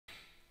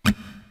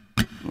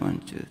1,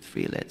 2,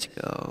 3, let's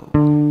go.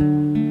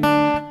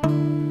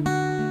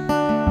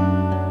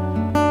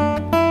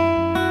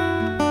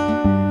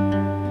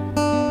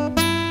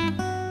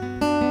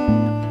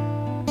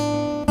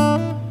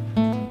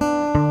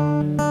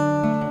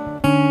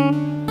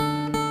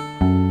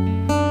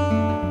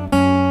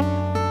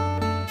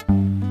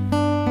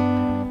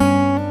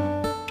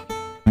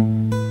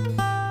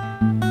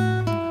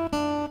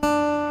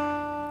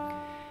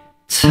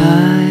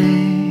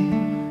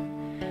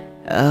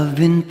 I've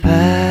been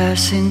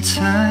passing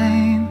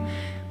time,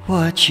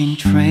 watching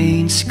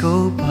trains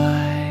go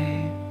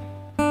by.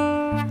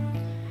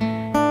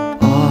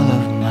 All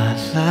of my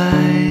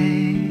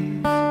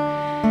life,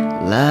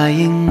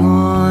 lying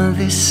on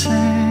the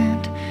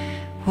sand,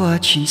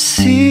 watching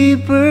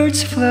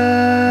seabirds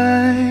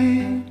fly,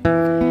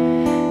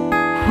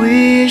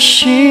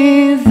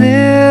 wishing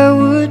there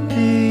would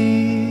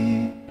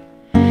be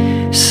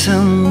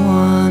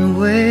someone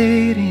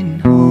waiting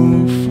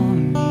home for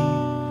me.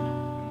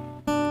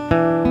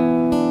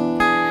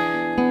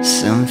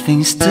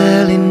 Something's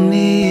telling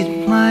me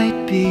it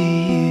might be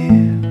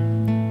you,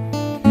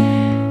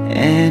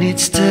 and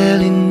it's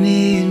telling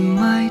me it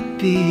might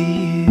be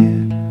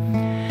you.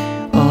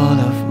 All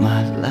of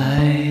my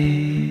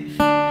life,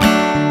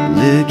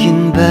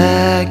 looking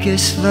back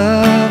as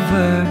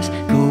lovers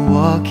go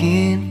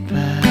walking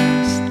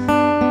past.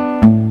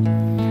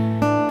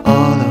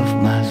 All of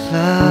my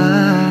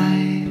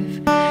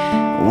life,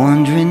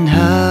 wondering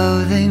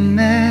how they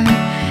met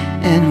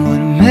and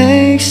what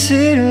makes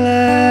it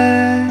last.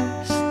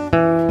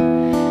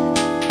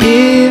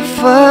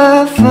 If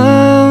I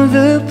found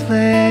the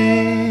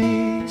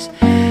place,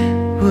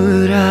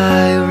 would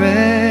I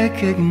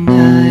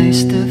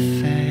recognize the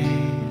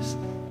face?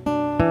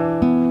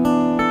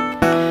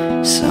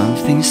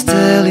 Something's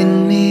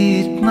telling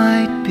me it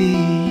might be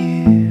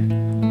you,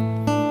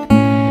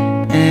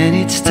 and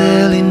it's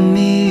telling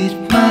me it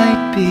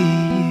might be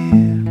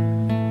you.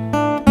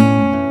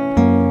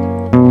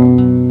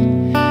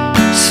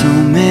 So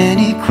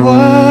many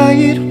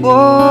quiet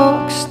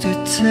walks to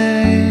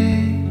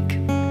take,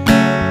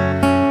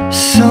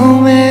 so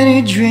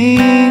many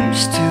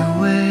dreams to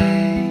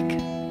wake,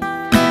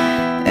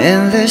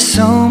 and there's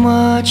so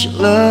much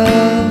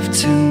love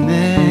to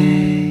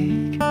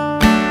make.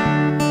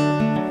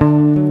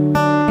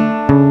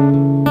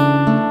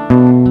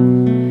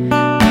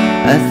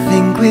 I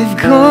think we're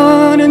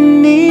gonna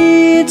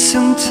need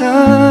some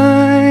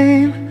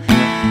time.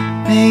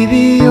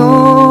 Maybe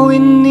all we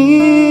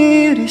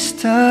need is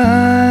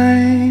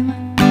time.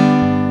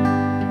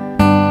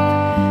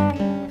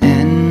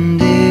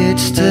 And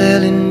it's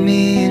telling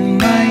me it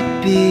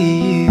might be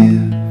you.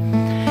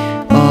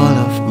 All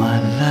of my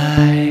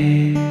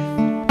life,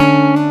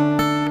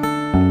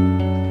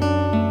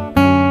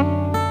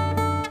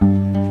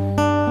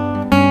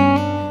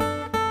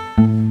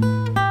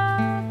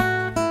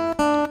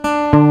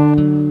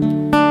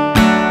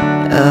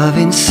 I've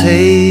been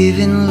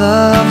saving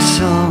love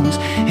songs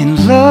and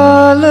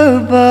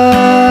lullaby,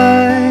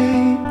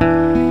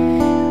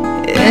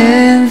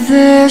 and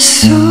there's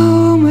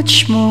so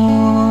much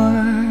more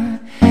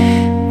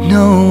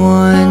no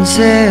one's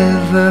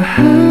ever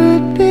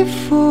heard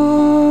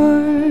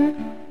before.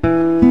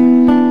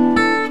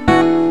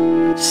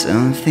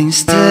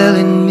 Something's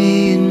telling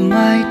me it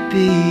might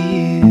be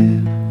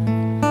you.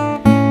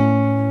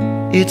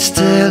 It's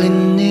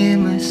telling it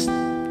must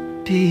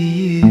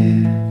be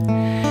you.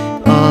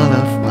 All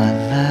of my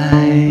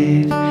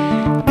life,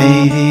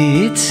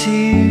 maybe it's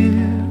you,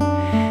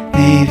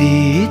 maybe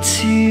it's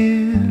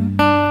you.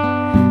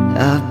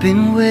 I've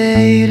been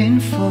waiting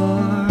for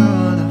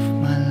all of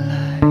my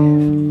life.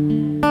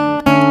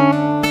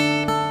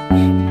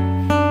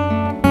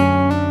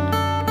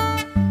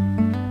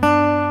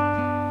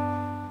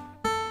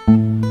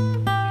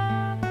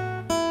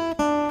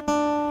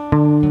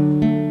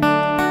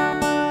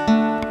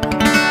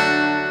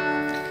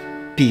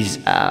 Peace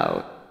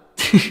out.